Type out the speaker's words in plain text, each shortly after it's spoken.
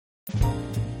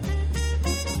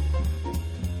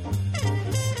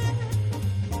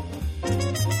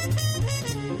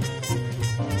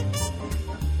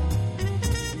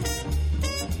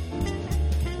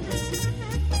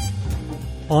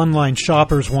Online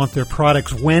shoppers want their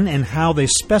products when and how they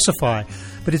specify,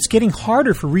 but it's getting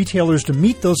harder for retailers to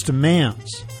meet those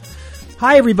demands.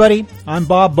 Hi, everybody. I'm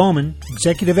Bob Bowman,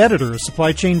 Executive Editor of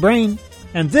Supply Chain Brain,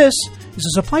 and this is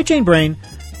a Supply Chain Brain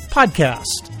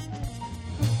podcast.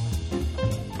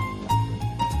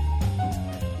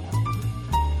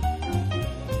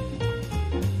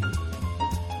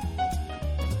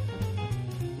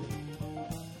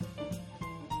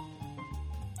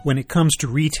 When it comes to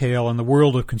retail and the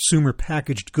world of consumer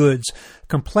packaged goods,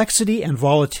 complexity and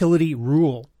volatility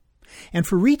rule. And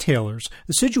for retailers,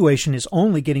 the situation is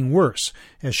only getting worse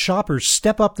as shoppers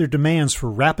step up their demands for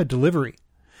rapid delivery.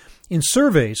 In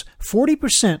surveys,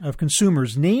 40% of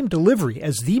consumers name delivery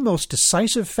as the most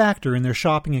decisive factor in their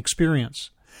shopping experience.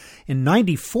 And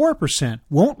 94%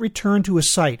 won't return to a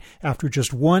site after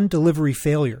just one delivery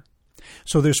failure.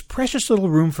 So there's precious little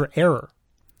room for error.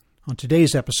 On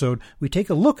today's episode, we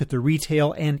take a look at the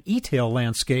retail and e-tail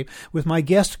landscape with my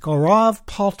guest Gaurav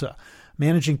Palta,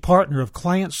 Managing Partner of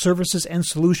Client Services and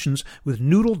Solutions with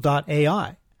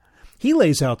Noodle.ai. He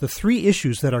lays out the three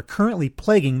issues that are currently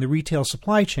plaguing the retail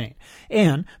supply chain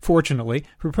and, fortunately,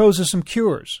 proposes some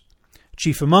cures.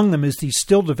 Chief among them is the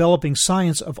still developing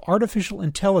science of artificial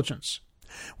intelligence.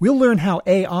 We'll learn how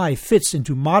AI fits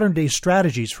into modern-day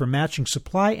strategies for matching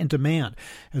supply and demand,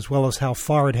 as well as how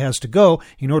far it has to go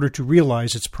in order to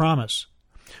realize its promise.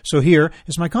 So here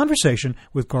is my conversation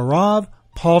with Gaurav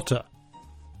Palta.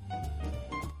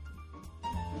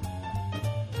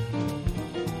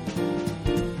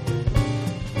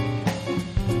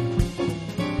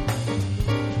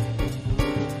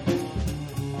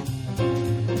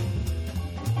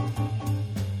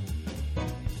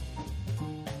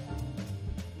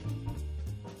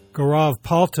 Gaurav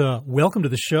Palta, welcome to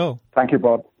the show. Thank you,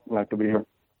 Bob. Glad to be here.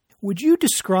 Would you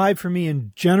describe for me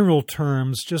in general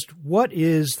terms just what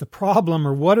is the problem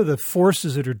or what are the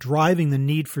forces that are driving the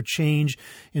need for change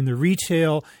in the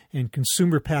retail and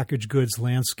consumer packaged goods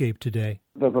landscape today?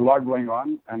 There's a lot going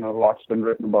on and a lot's been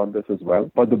written about this as well.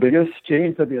 But the biggest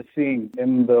change that we are seeing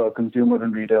in the consumer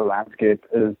and retail landscape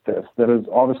is this. There is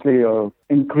obviously an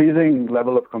increasing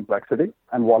level of complexity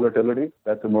and volatility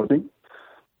that's emerging.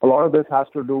 A lot of this has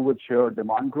to do with sheer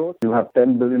demand growth. You have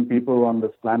 10 billion people on this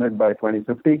planet by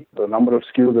 2050. The number of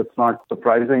SKUs, it's not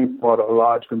surprising for a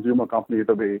large consumer company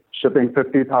to be shipping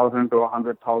 50,000 to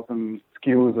 100,000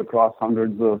 SKUs across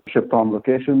hundreds of ship-from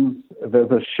locations.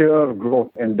 There's a sheer growth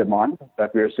in demand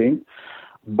that we are seeing.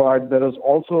 But there is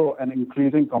also an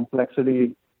increasing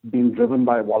complexity being driven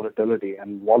by volatility.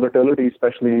 And volatility,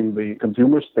 especially in the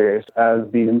consumer space,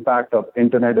 as the impact of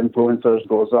internet influencers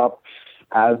goes up,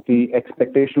 as the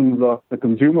expectations of the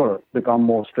consumer become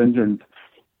more stringent,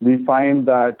 we find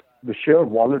that the sheer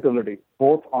volatility,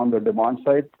 both on the demand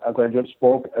side, as I just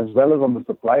spoke, as well as on the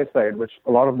supply side, which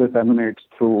a lot of this emanates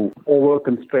through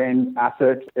over-constrained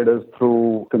assets. It is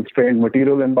through constrained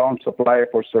material inbound supply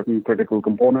for certain critical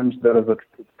components. There is a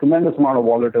tremendous amount of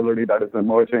volatility that is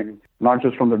emerging, not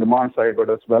just from the demand side, but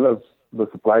as well as the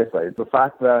supply side. The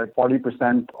fact that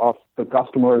 40% of the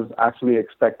customers actually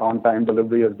expect on-time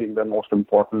delivery as being the most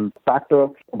important factor.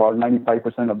 About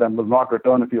 95% of them will not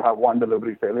return if you have one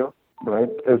delivery failure, right?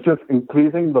 It's just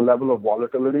increasing the level of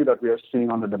volatility that we are seeing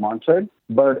on the demand side,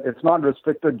 but it's not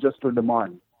restricted just to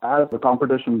demand. As the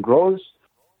competition grows,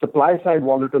 supply side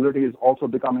volatility is also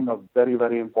becoming a very,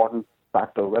 very important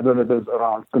factor, whether it is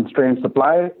around constrained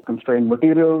supply, constrained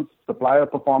materials, supplier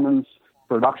performance,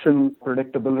 production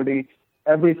predictability.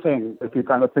 Everything, if you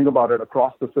kind of think about it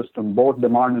across the system, both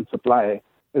demand and supply,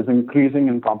 is increasing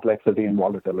in complexity and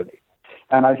volatility.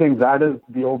 And I think that is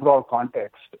the overall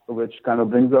context, which kind of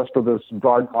brings us to this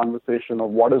broad conversation of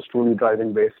what is truly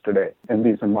driving waste today in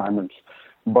these environments.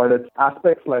 But it's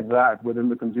aspects like that within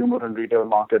the consumer and retail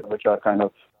market which are kind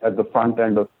of at the front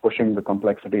end of pushing the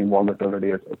complexity and volatility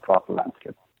across the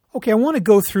landscape. Okay, I want to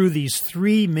go through these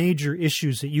three major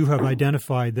issues that you have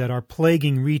identified that are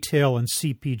plaguing retail and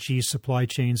CPG supply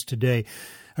chains today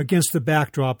against the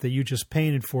backdrop that you just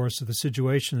painted for us of the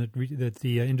situation that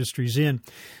the industry's in.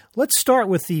 Let's start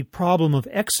with the problem of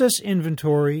excess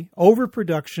inventory,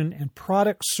 overproduction, and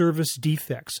product service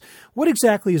defects. What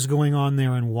exactly is going on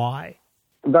there and why?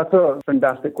 That's a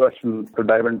fantastic question to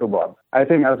dive into, Bob. I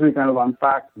think as we kind of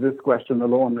unpack this question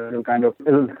alone,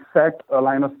 it'll set a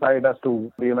line of sight as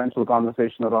to the eventual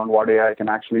conversation around what AI can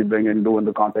actually bring and do in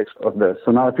the context of this.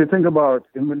 So now if you think about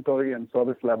inventory and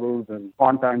service levels and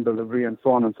on-time delivery and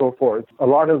so on and so forth, a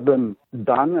lot has been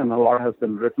done and a lot has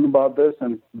been written about this,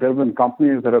 and there have been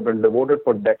companies that have been devoted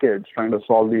for decades trying to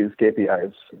solve these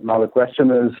KPIs. Now the question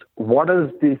is, what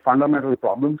is the fundamental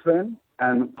problem then?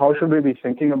 And how should we be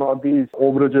thinking about these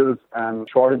overages and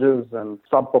shortages and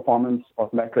sub-performance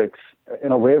of metrics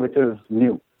in a way which is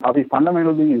new? Are we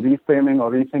fundamentally reframing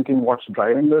or rethinking what's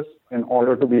driving this in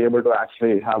order to be able to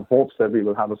actually have hopes that we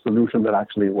will have a solution that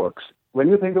actually works? When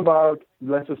you think about,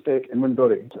 let's just take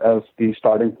inventory as the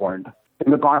starting point.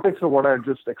 In the context of what I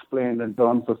just explained in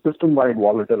terms of system-wide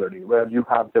volatility, where you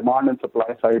have demand and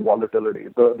supply-side volatility,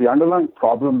 the underlying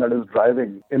problem that is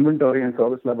driving inventory and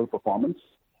service level performance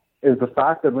is the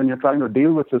fact that when you're trying to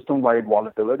deal with system-wide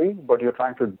volatility, but you're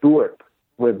trying to do it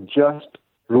with just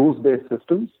rules-based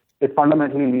systems, it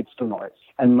fundamentally leads to noise.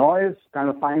 And noise kind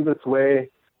of finds its way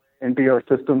into your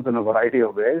systems in a variety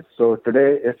of ways. So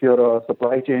today, if you're a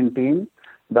supply chain team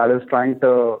that is trying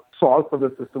to solve for the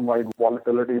system-wide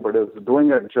volatility, but is doing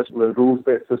it just with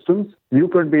rules-based systems, you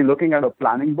could be looking at a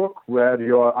planning book where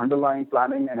your underlying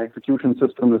planning and execution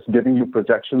system is giving you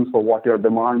projections for what your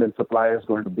demand and supply is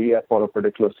going to be at for a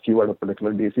particular SKU at a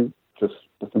particular DC, just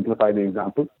to simplify the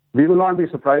example. We will not be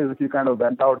surprised if you kind of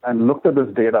went out and looked at this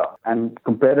data and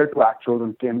compared it to actuals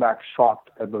and came back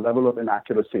shocked at the level of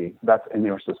inaccuracy that's in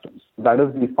your systems. That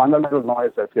is the fundamental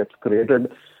noise that gets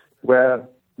created where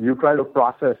you try to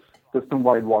process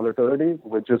system-wide volatility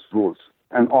with just rules,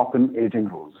 and often aging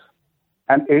rules.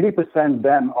 And 80%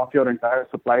 then of your entire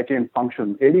supply chain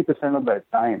function, 80% of that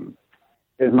time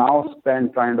is now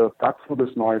spent trying to cut through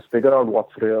this noise, figure out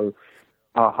what's real,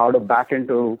 how to back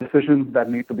into decisions that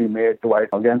need to be made to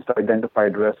against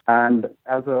identified risk. And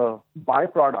as a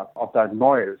byproduct of that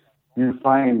noise, you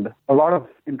find a lot of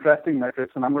interesting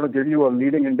metrics, and I'm going to give you a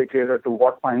leading indicator to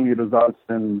what finally results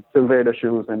in fill rate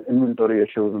issues and inventory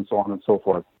issues and so on and so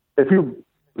forth. If you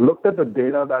looked at the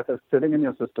data that is sitting in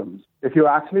your systems, if you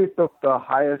actually took the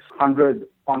highest 100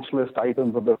 punch list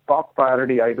items or the top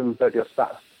priority items that your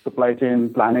supply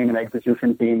chain planning and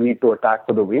execution team need to attack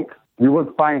for the week, you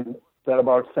would find that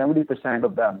about 70%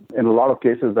 of them, in a lot of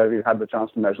cases where we've had the chance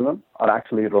to measure them, are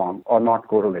actually wrong or not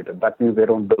correlated. That means they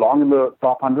don't belong in the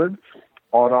top 100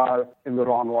 or are in the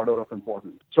wrong order of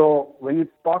importance. So when you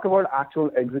talk about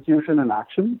actual execution and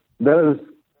action, there is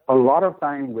a lot of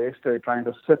time wasted trying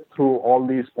to sift through all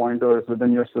these pointers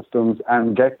within your systems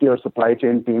and get your supply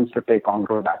chain teams to take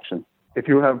on-road action. If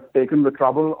you have taken the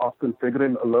trouble of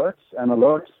configuring alerts, and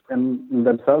alerts in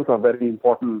themselves are very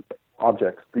important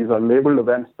objects. These are labeled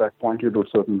events that point you to a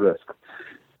certain risk.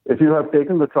 If you have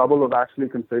taken the trouble of actually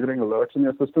configuring alerts in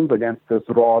your systems against this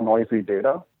raw, noisy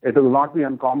data, it will not be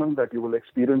uncommon that you will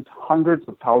experience hundreds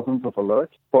of thousands of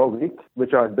alerts per week,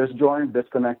 which are disjoint,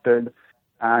 disconnected,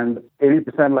 and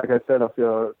 80%, like I said, of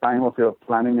your time of your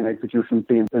planning and execution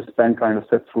team is spent trying to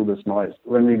sift through this noise.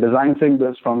 When we design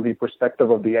this from the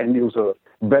perspective of the end user,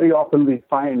 very often we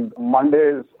find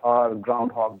Mondays are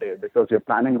Groundhog Day because your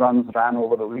planning runs ran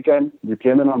over the weekend. You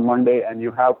came in on Monday and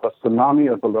you have a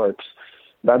tsunami of alerts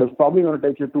that is probably going to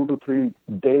take you 2 to 3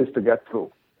 days to get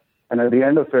through. And at the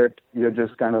end of it, you're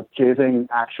just kind of chasing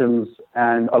actions.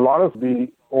 And a lot of the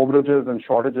overages and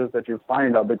shortages that you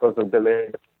find are because of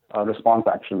delayed response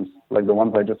actions, like the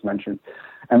ones I just mentioned.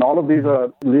 And all of these are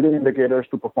leading indicators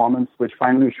to performance, which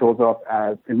finally shows up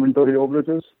as inventory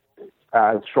overages,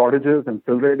 as shortages and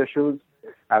fill rate issues,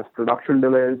 as production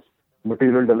delays,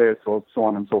 material delays, so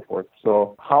on and so forth.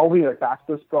 So how we attack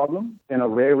this problem in a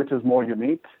way which is more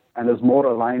unique and is more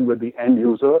aligned with the end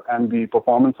user and the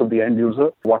performance of the end user,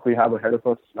 what we have ahead of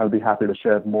us, I'll be happy to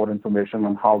share more information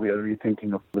on how we are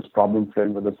rethinking of this problem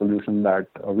frame with a solution that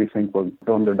we think will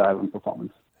turn the dial on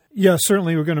performance. Yeah,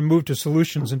 certainly we're going to move to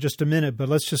solutions in just a minute, but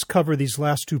let's just cover these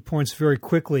last 2 points very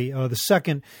quickly. The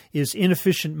second is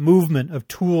inefficient movement of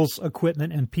tools,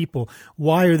 equipment, and people.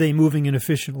 Why are they moving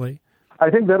inefficiently? I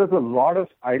think there is a lot of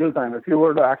idle time. If you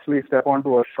were to actually step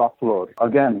onto a shop floor,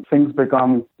 again, things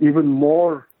become even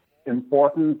more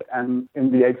important and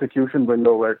in the execution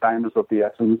window where time is of the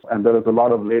essence and there is a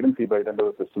lot of latency built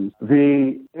into the systems.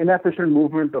 The inefficient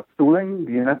movement of tooling,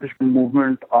 the inefficient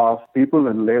movement of people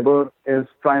and labor is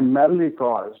primarily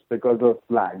caused because of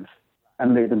lags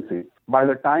and latency. By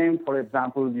the time, for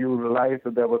example, you realize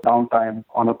that there was downtime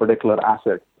on a particular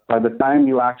asset, by the time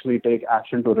you actually take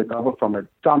action to recover from it,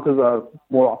 chances are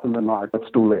more often than not, it's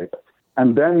too late.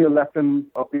 And then you're left in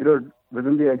a period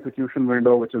within the execution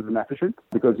window, which is inefficient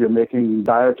because you're making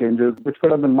dire changes, which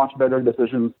could have been much better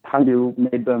decisions had you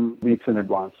made them weeks in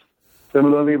advance.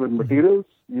 Similarly, with materials,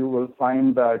 you will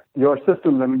find that your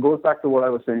systems, and it goes back to what I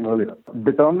was saying earlier,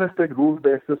 deterministic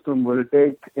rules-based system will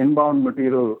take inbound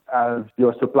material as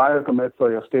your supplier commits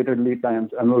or your stated lead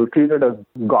times and will treat it as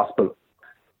gospel.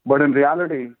 But in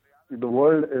reality, the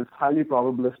world is highly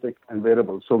probabilistic and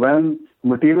variable. So when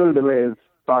material delays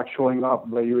start showing up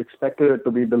where you expected it to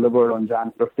be delivered on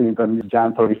Jan 15th and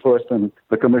Jan 31st and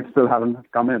the commits still haven't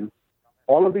come in.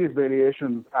 All of these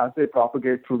variations, as they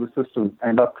propagate through the system,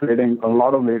 end up creating a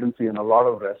lot of latency and a lot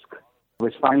of risk,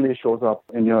 which finally shows up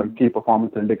in your key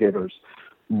performance indicators.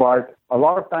 But a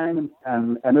lot of time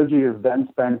and energy is then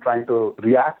spent trying to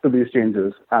react to these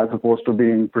changes as opposed to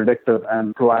being predictive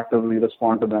and proactively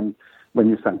respond to them when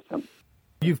you sense them.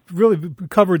 You've really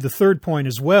covered the third point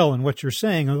as well in what you're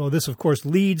saying, although this, of course,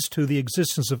 leads to the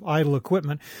existence of idle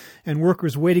equipment and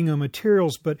workers waiting on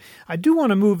materials. But I do want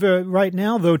to move right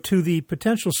now, though, to the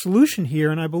potential solution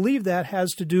here, and I believe that has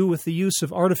to do with the use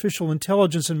of artificial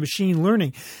intelligence and machine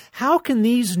learning. How can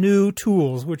these new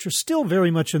tools, which are still very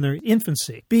much in their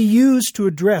infancy, be used to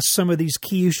address some of these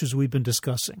key issues we've been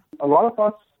discussing? A lot of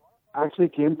us actually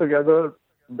came together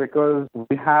because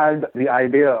we had the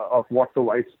idea of what the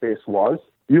white space was.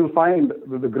 You'll find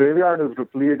that the graveyard is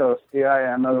replete of AI,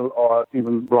 ML, or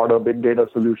even broader big data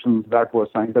solutions that were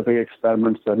scientific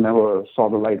experiments that never saw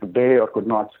the light of day or could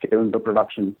not scale into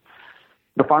production.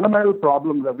 The fundamental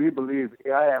problem that we believe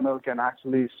AI, ML can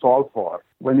actually solve for,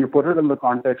 when you put it in the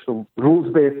context of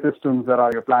rules-based systems that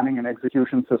are your planning and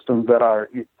execution systems that are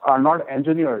not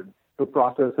engineered to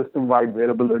process system-wide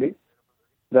variability,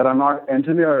 that are not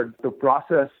engineered to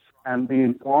process and be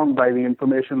informed by the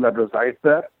information that resides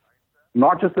there,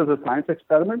 not just as a science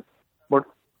experiment, but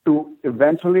to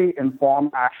eventually inform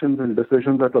actions and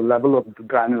decisions at a level of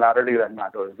granularity that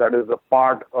matters. That is a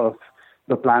part of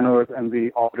the planners and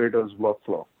the operators'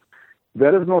 workflow.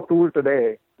 There is no tool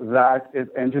today that is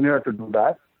engineered to do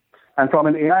that. And from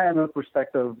an AI/ML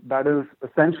perspective, that is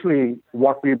essentially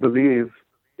what we believe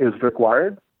is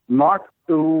required, not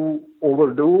to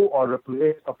overdo or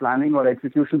replace a planning or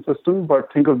execution system,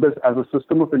 but think of this as a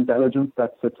system of intelligence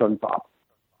that sits on top.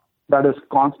 That is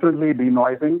constantly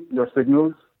denoising your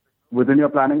signals within your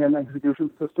planning and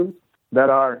execution systems that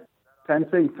are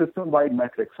sensing system-wide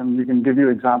metrics. And we can give you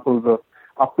examples of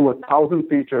up to 1,000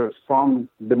 features from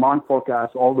demand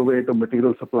forecasts all the way to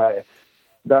material supply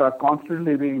that are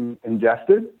constantly being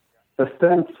ingested to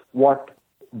sense what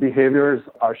behaviors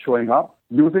are showing up,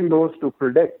 using those to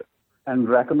predict and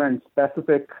recommend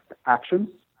specific actions,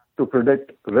 to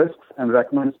predict risks and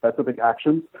recommend specific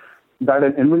actions that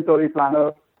an inventory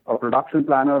planner, a production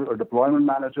planner, a deployment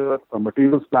manager, a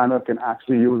materials planner can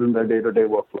actually use in their day-to-day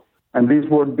workflow. And these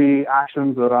would be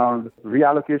actions around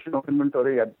reallocation of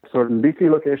inventory at certain DC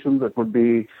locations. It would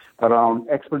be around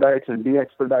expedites and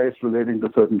de-expedites relating to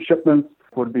certain shipments.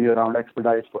 It would be around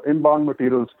expedites for inbound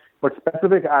materials, but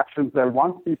specific actions that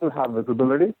once people have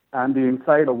visibility and the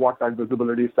insight of what that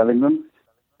visibility is telling them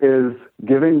is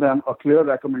giving them a clear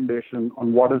recommendation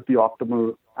on what is the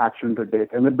optimal action to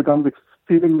take. And it becomes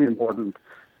exceedingly important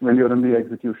when you're in the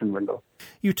execution window.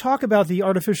 You talk about the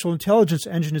artificial intelligence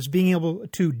engine as being able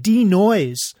to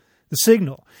denoise the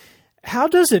signal. How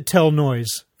does it tell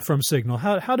noise from signal?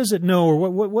 How does it know,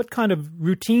 or what kind of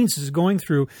routines is it going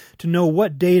through to know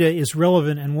what data is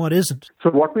relevant and what isn't? So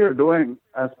what we are doing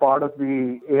as part of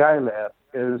the AI layer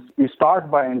is we start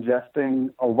by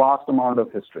ingesting a vast amount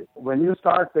of history. When you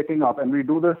start picking up, and we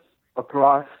do this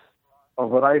across a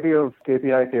variety of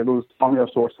KPI tables from your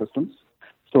source systems.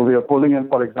 So we are pulling in,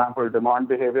 for example, demand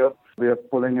behavior. We are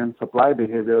pulling in supply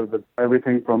behavior with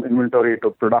everything from inventory to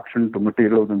production to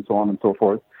materials and so on and so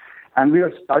forth. And we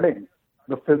are studying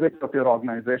the physics of your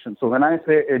organization. So when I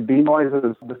say it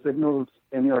denoises the signals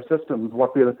in your systems,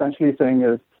 what we are essentially saying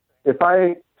is, if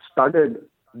I studied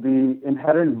the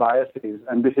inherent biases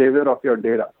and behavior of your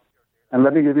data, and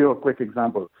let me give you a quick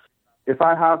example. If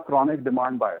I have chronic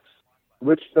demand bias,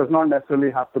 which does not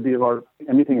necessarily have to be about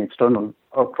anything external.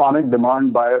 A chronic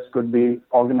demand bias could be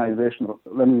organizational.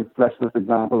 Let me flesh this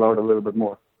example out a little bit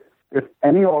more. If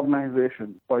any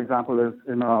organization, for example, is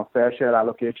in a fair share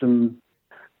allocation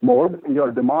mode, your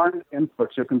demand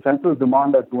inputs, your consensus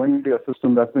demand that's going into your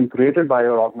system that's been created by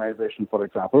your organization, for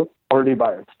example, already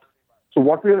biased. So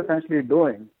what we are essentially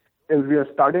doing is we are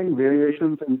studying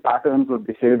variations in patterns of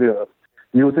behavior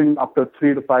using up to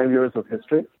 3 to 5 years of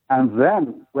history. And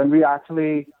then when we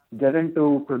actually get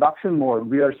into production mode,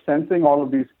 we are sensing all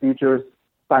of these features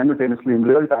simultaneously in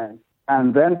real time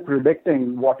and then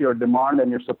predicting what your demand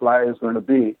and your supply is going to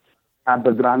be at the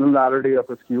granularity of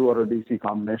a SKU or a DC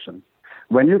combination.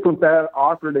 When you compare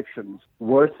our predictions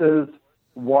versus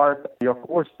what your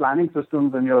force planning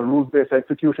systems and your rules-based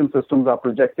execution systems are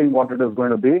projecting what it is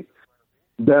going to be,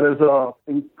 there is an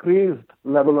increased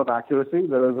level of accuracy.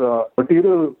 There is a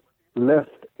material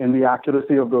lift in the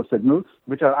accuracy of those signals,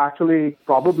 which are actually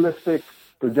probabilistic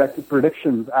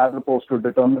predictions as opposed to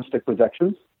deterministic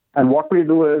projections. And what we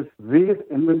do is these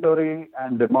inventory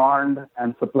and demand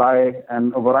and supply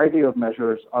and a variety of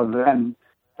measures are then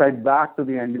fed back to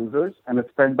the end users, and it's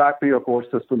fed back to your core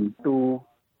system to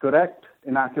correct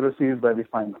inaccuracies where we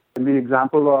find them. In the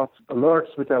example of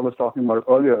alerts, which I was talking about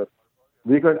earlier,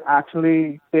 we could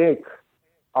actually take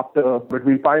up to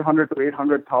between 500 to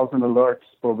 800,000 alerts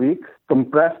per week,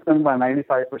 compress them by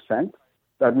 95%.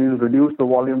 That means reduce the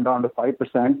volume down to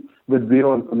 5% with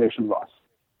zero information loss.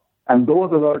 And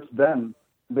those alerts then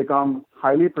become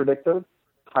highly predictive,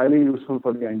 highly useful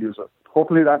for the end user.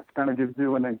 Hopefully that kind of gives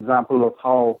you an example of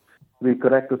how we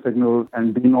correct the signals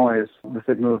and denoise the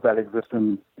signals that exist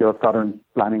in your current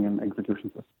planning and execution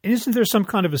system. Isn't there some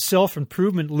kind of a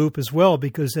self-improvement loop as well?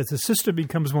 Because as the system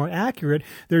becomes more accurate,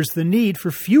 there's the need for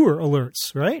fewer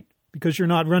alerts, right? Because you're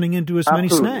not running into as many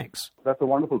snags. That's a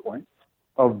wonderful point.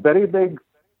 A very big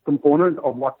component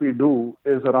of what we do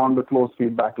is around the closed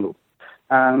feedback loop.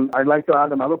 And I'd like to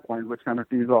add another point which kind of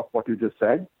tees off what you just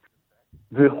said.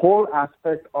 The whole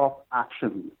aspect of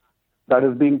action that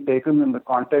is being taken in the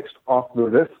context of the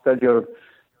risk that you're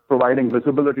providing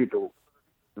visibility to,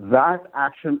 that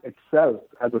action itself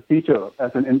as a feature,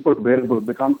 as an input variable,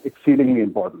 becomes exceedingly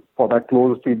important for that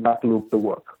closed feedback loop to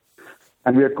work.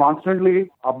 And we are constantly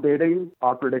updating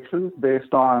our predictions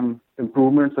based on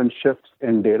improvements and shifts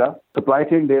in data. Supply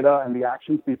chain data and the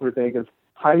actions people take is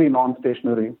highly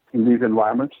non-stationary in these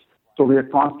environments. So we are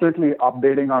constantly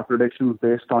updating our predictions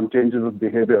based on changes of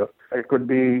behavior. It could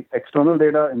be external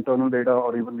data, internal data,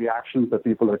 or even the actions that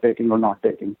people are taking or not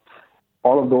taking.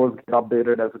 All of those get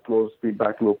updated as a closed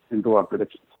feedback loop into our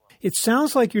predictions. It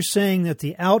sounds like you're saying that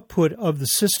the output of the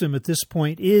system at this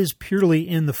point is purely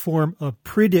in the form of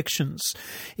predictions.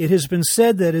 It has been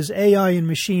said that as AI and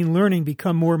machine learning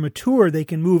become more mature, they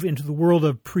can move into the world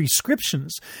of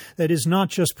prescriptions. That is not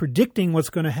just predicting what's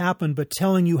going to happen, but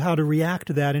telling you how to react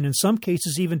to that, and in some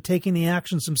cases even taking the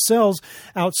actions themselves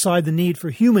outside the need for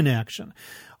human action.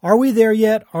 Are we there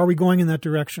yet? Are we going in that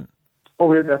direction? Oh,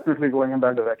 we're definitely going in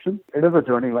that direction. It is a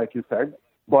journey, like you said.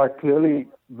 But clearly,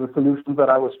 the solutions that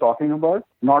I was talking about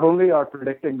not only are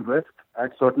predicting risk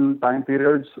at certain time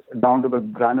periods down to the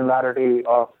granularity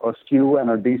of a SKU and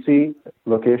a DC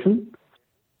location,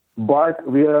 but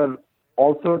we are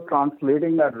also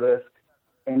translating that risk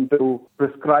into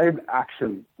prescribed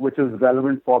action, which is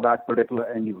relevant for that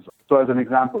particular end user. So as an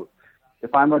example,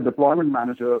 if I'm a deployment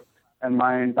manager and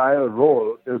my entire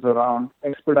role is around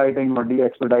expediting or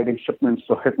de-expediting shipments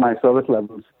to hit my service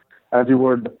levels, as you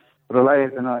would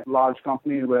realize in a large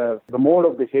company where the mode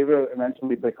of behavior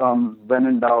eventually becomes, when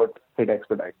in doubt, hit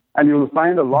expedite. And you'll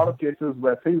find a lot of cases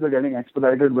where things are getting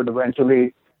expedited but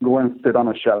eventually go and sit on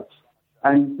a shelf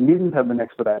and needn't have been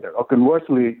expedited. Or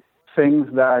conversely, things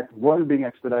that weren't being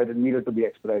expedited needed to be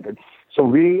expedited. So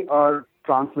we are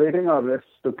translating our risks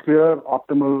to clear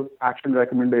optimal action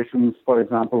recommendations, for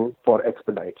example, for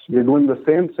expedites. We're doing the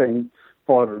same thing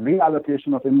for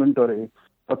reallocation of inventory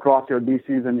across your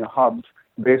DCs and your hubs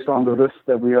based on the risks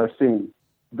that we are seeing.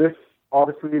 This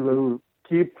obviously will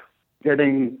keep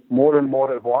getting more and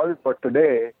more evolved, but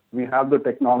today we have the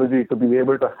technology to be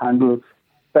able to handle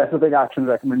specific action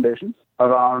recommendations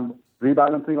around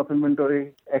rebalancing of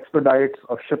inventory, expedites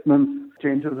of shipments,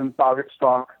 changes in target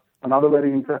stock. Another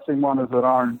very interesting one is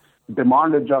around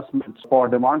demand adjustments for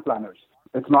demand planners.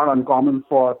 It's not uncommon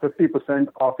for 50%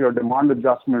 of your demand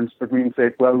adjustments between, say,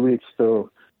 12 weeks to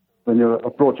when you're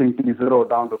approaching T0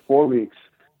 down to 4 weeks,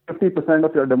 50%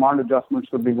 of your demand adjustments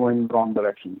could be going in the wrong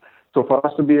direction. So for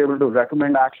us to be able to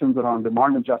recommend actions around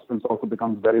demand adjustments also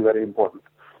becomes very, very important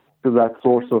because that's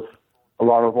source of a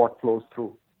lot of what flows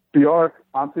through. To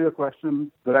answer your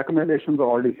question, the recommendations are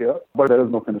already here, but there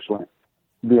is no finish line.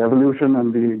 The evolution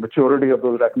and the maturity of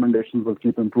those recommendations will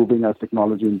keep improving as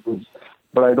technology improves.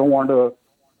 But I don't want to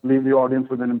leave the audience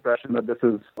with an impression that this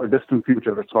is a distant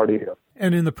future. It's already here.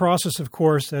 And in the process, of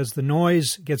course, as the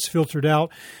noise gets filtered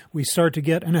out, we start to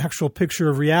get an actual picture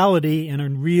of reality in a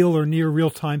real or near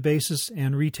real-time basis,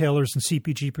 and retailers and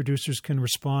CPG producers can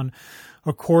respond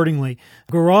accordingly.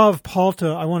 Gaurav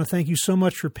Palta, I want to thank you so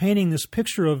much for painting this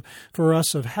picture for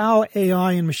us of how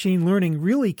AI and machine learning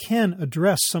really can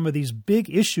address some of these big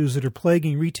issues that are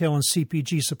plaguing retail and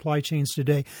CPG supply chains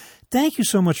today. Thank you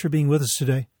so much for being with us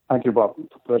today. Thank you, Bob.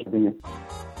 It's a pleasure being here.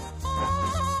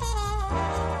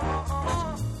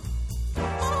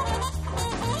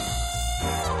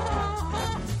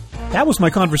 That was my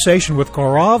conversation with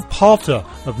Gaurav Palta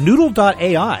of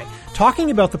Noodle.ai,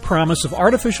 talking about the promise of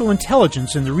artificial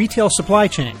intelligence in the retail supply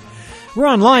chain. We're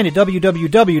online at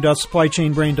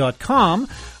www.supplychainbrain.com,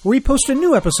 where we post a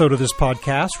new episode of this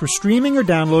podcast for streaming or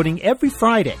downloading every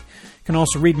Friday. can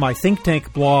also read my Think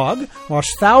Tank blog, watch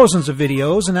thousands of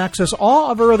videos, and access all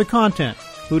of our other content,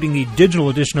 including the digital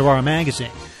edition of our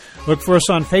magazine. Look for us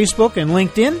on Facebook and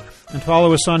LinkedIn, and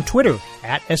follow us on Twitter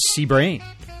 @SCBrain. You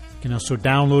can also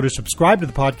download or subscribe to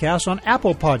the podcast on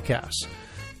Apple Podcasts.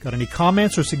 Got any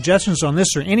comments or suggestions on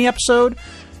this or any episode?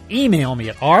 Email me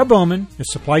at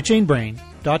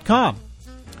rbowman@supplychainbrain.com.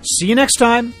 See you next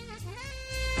time.